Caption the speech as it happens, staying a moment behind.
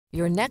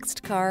Your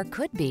next car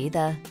could be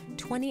the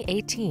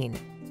 2018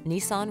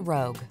 Nissan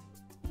Rogue.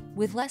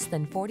 With less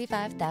than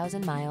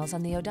 45,000 miles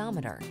on the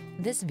odometer,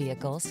 this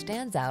vehicle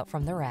stands out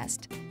from the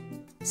rest.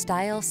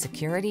 Style,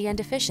 security, and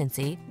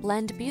efficiency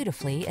blend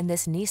beautifully in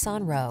this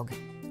Nissan Rogue,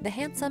 the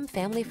handsome,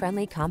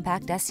 family-friendly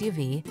compact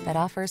SUV that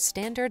offers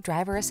standard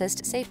driver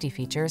assist safety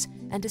features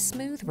and a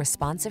smooth,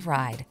 responsive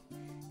ride.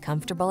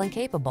 Comfortable and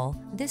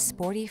capable, this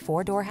sporty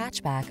four-door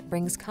hatchback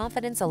brings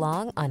confidence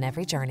along on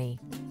every journey.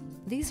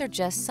 These are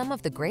just some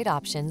of the great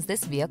options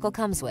this vehicle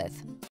comes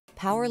with: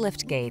 power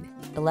liftgate,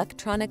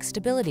 electronic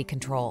stability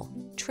control,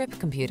 trip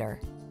computer,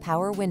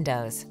 power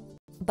windows,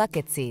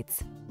 bucket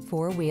seats,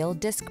 four-wheel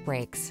disc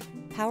brakes,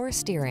 power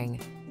steering.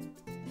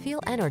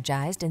 Feel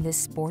energized in this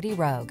sporty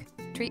Rogue.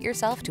 Treat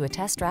yourself to a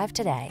test drive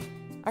today.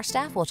 Our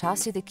staff will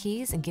toss you the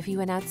keys and give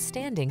you an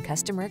outstanding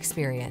customer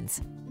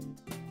experience.